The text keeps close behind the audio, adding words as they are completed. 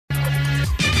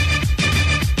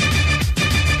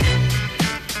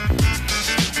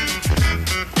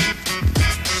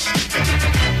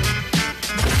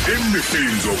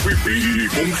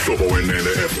Umhlobo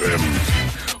wenene FM.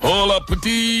 Hola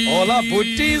puti. Hola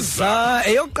putiza.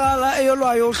 Eyoqala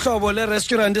eyolwayo uhlobo le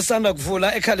restaurant isanda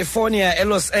kuvula eCalifornia,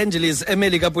 eLos Angeles,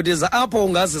 eMelika putiza, apho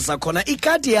ungazisa khona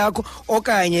ikati yakho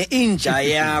okanye inja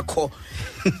yakho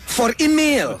for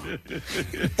email.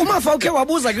 Uma fawukhe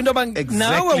wabuza into ba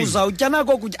nawe uzawutya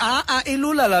nako kutya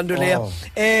ilula lanto leya.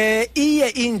 Iye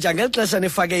inja ngelixesha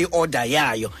nifake iorder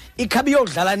yayo ikhabi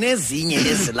yodlala nezinye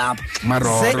ezilapha.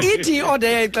 Se ithi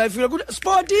iorder yayo xa ifika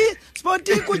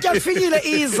Sporty kutya kufikile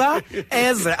iza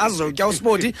eze azotya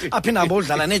uSporty aphinda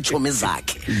bodlala neetshomi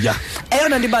zakhe. Yeah.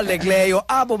 Eyona ndibalulekileyo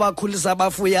abo bakhulisa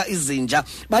abafuya izinja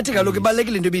bathi kaloku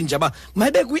ibalekile into ibinja ba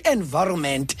mayibe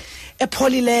kwi-environment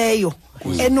epholileyo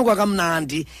enuka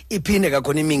kamnandi iphinde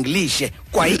kakhona iminglishe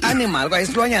kwa i-animal kwa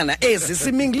isilwanyana ezi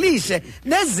siminglishe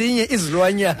nezinye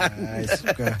izilwanyana.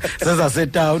 Seza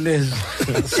setown ezi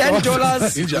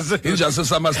 $10 Inja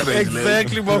sesama straight.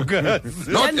 exactly boka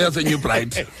Not as a new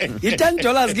bride.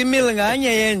 $10 kimil nganye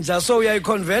yenja, so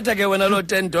uyayiconverta ke wena lo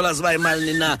 $10 ba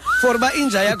imali na for ba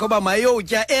inja yakho ba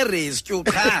mayotya erescue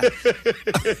qha.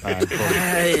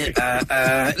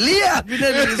 Liya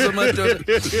binelizo madoda.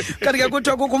 Kanti ke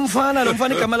kuthiwa kukumfana lo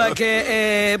mfana igama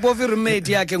lakhe bofi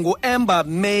roommate yakhe nguAmber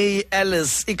May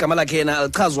Ellis, igama lakhe yena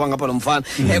alichazwa ngapha lo mfana.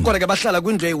 Kodwa ke bahlala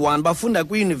kwindlu eyi-1 bafunda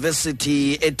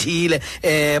kwi-university ethile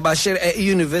bashare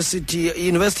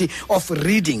University of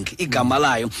Reading igama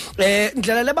layo.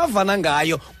 Ndlela lebavana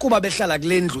ngayo kuba behlala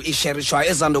kule ndlu isherishwayo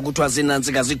ezando kuthiwa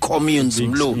zinantsikazi communes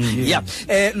mlo. Yeah.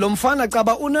 Lo mfana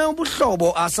caba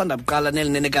unobuhlobo asanda kuqala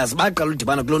nelinenekazi baqala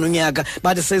udibana kulona unyaka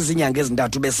bathi sezinyanga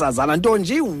ezintathu besazana nto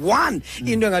nje 1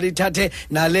 into engalithathe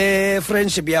nale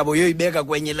friendship yabo yoyibeka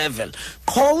kwenye level.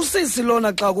 Qho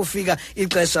usisilona xa kufika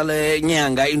ixesha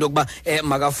lenyanga into kuba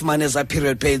makafumane za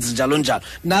period pains njalo njalo.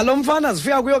 Nalo mfana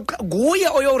zifika kuyo nguye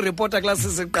oyoreporta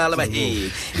classes eqala ba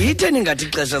yitheni ngathi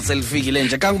ixesha selifikile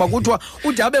nje kangoba kuthiwa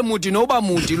udabe muti noba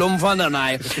muti lo mfana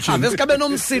naye ave sikabe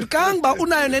nomsili kangoba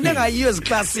unayo nenengayiyo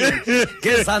eziklasini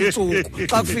ngezantsuku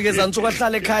xa kufika ezantsuku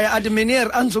ahlala ekhaya athi minier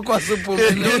anzukwazi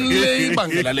uphumile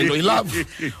Ibangela lento ilove.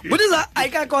 budiza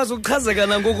ayikakwazi ukuchazeka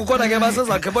nangoku kodwa ke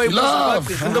basezakhe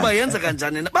boyibaqisha into bayenze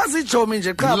kanjani bazijomi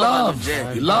nje qha abantu nje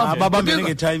Love. ababambene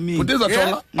ngetiming Kutiza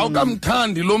Jonga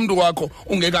awukamthandi lo muntu wakho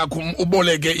ungekakho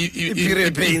uboleke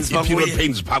period pains period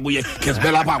pains pha kuye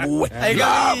kezibela lapha kuwe.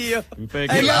 ayikayiyo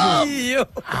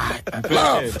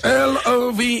Love.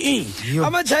 LOVE.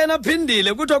 Amachina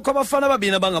phindile kuthiwa kho abafana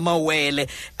ababini abangamawele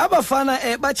abafana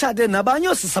bachate nabanye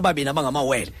osisi ababini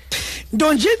abangamawele.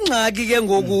 Nto nje ingxaki ke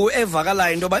ngoku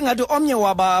evakalayo into ba ngathi omnye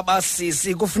waba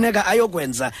basisi kufuneka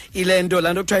ayokwenza ilento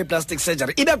lanto kuthiwa i-plastic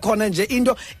surgery ibe khona nje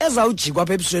into ezawujikwa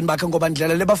apha ebusweni bakhe ngoba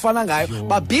ndlela lebafana ngayo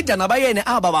babhida nabayeni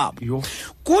aba babo.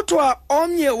 Kuthiwa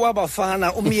omnye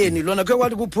wabafana umyeni lona khe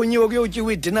kwathi kuphunyiwe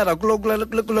kuyotyiwa idinara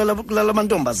kulala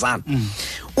mantombazana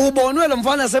ubonwe lo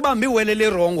mfana sebambi iwele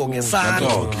lerongo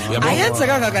ngesandla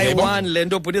ayenzekanga kayi-1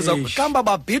 lento bhutiza kamba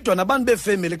babhidwa nabantu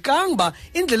befamily kangba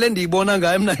indlela endiyibona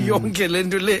ngayo mna yonke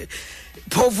lento le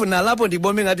phofu nalapho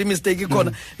ndibona ngathi mistake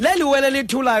ikhona leli wele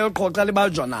lithulayo qoxa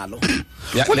libanjwa nalo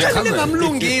kutheni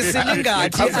lingamlungisi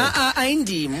lingathi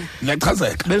ayindimi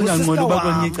Ngiyachazeka. belingangqondo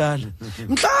bakwenye icala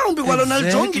mhlawumbi kwalona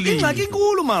lijonge ingxaki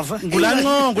inkulu mava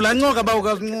ngulancoka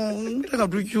bawukazinqonqa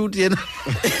ngathi cute yena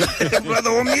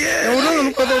brother womyeni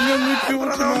unongumqodo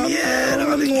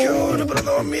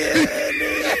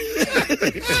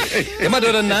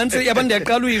emadoda nansi yabantu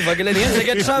ndiyaqala uyiva ke le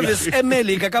yenzeke Travis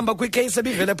eMelika kamba kwicase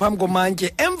ebivele phambi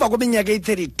komantye emva kweminyaka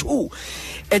eyi-32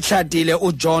 etshatile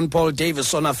uJohn Paul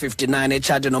Davis ona 59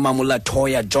 etshate nomama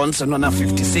uLatoya Johnson ona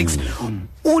 56.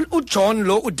 uJohn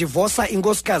lo udivorsa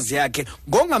inkosikazi yakhe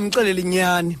ngongamxeleli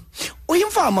inyani.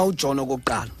 Uyimfama uJohn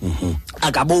okokuqala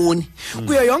akaboni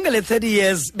kuyo yonke le 30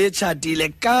 years betshatile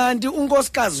kanti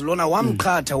unkosikazi lona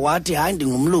wamqhatha wathi hayi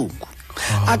ndingumlungu.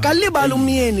 Akalibala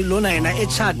umyeni lona yena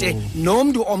etshate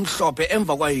nomuntu omhlophe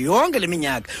emva kwayo yonke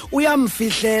leminyaka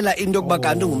uyamfihlela into kuba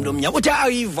kanti ngumuntu omnyama uthi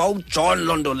ayiva uJohn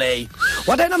londo leyo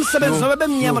wathi ayinamsebenzi nobe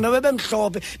bemnyama nobe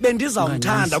bemhlophe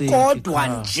bendizawumthanda kodwa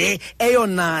nje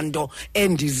eyonanto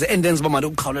endenza uba manje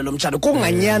ukuqhawulela lo mtshato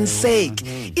kunganyaniseki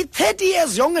i-30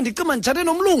 years yonke ndicima nditshate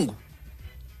nomlungu.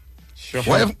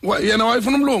 Yena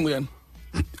wayefuna umlungu yena.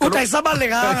 Uthi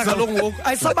ayisabalekanga kaloku ngoku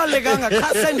ayisabalekanga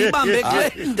qha sendibambe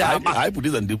kule ndaba. Hayi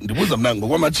bhudiza ndibuza mna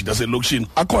ngokwamajita selokishini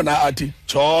akhona athi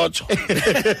chocho.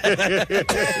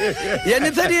 Yena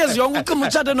 30 years yonke ucima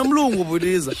utshate nomlungu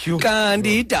bhudiza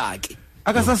kanti idaki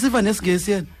akasasiva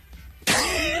nesingesi yena.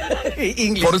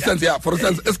 English. For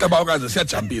instance esigaba okaze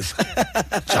siyajampisa.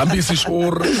 Jampisa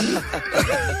ishore.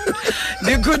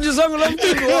 Ndikhunjiswa ngulo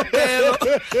mcimbi wophelo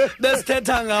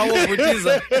besithetha ngawo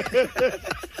bhudiza.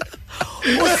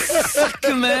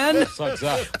 Usuck, man.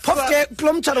 Phofu ke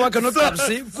kulo mtshado wakhe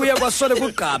noGqabsi kuye kwasole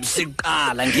kuGqabsi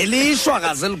kuqala ngelishwa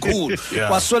kaze elikhulu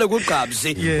kwasole kuGqabsi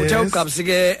uthe uGqabsi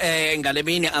ke ngale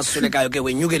mini asolekayo ke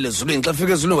wenyukele ezulwini xa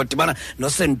fika ezulwini wadibana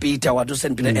noSt Peter wathi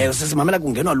uSt Peter sesimamela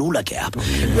kungenwa lula ke apha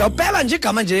uyapela nje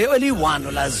igama nje eli1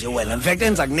 olaziyo wena in fact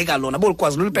enza kunika lona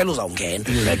bolikwazi lulipela uzawungena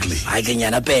hayi ke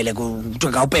nyana pele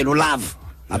kuthiwa kawupela ulove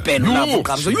apela lapho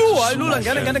uGqabsi ayilula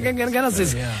ngena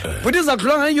sisi futhi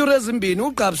izadlula ngeeyure ezimbini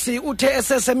uGqabsi uthe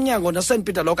esesemnyango noSt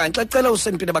Peter lo kanti xecela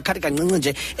uSt Peter bakhathi kancinci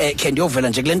nje khe ndiyovela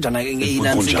nje kule ndwana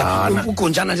inantsika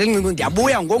ugunjana nje ncinci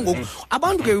ndiyabuya ngoku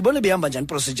abantu ke ubone behamba njani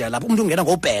procedure lapho umuntu ungena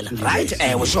ngopela right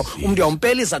so umuntu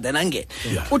uyampelisa then angene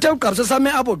uthe uGqabsi same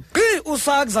apho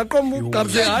usakza aqoma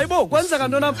uGqabsi hayibo kwenzeka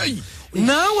ntona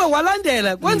nawe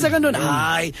walandela kwenzeka ntona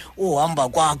hayi uhamba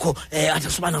kwakho athi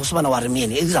usibana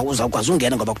warimini uzawukwazi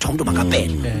ungena ngoba kuthiwa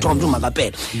umuntu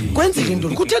makapele kwenzeka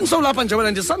intoni kutheni sowulapha nje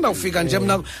wena ndisanda ufika nje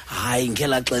mna hayi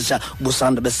ngela xesha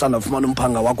besanda ufumana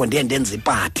umphanga wakho ndiye ndenza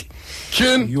ipati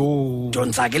Shin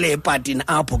ndonzakele epatini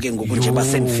apho ke ngoku nje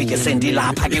basendifike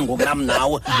sendilapha ke ngoku nam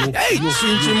nawe hey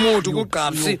sintshi imoto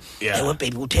kuGqabsi ewe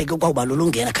baby utheke kwaba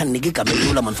lolungena khani nika igama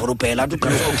elula man for uphela athi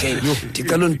uGqabsi okay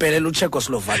ndicela unipelele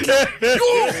uCzechoslovakia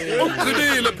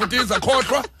ugqinile bhutiza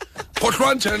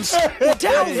khohlwa chance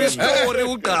tell the story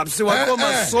uGqabsi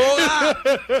wakoma soka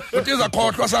bhutiza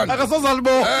khohlwa sana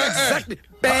akasozalibona exactly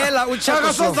phela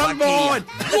uCzechoslovakia akasozalibona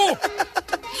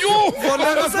you for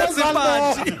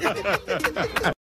akasezipati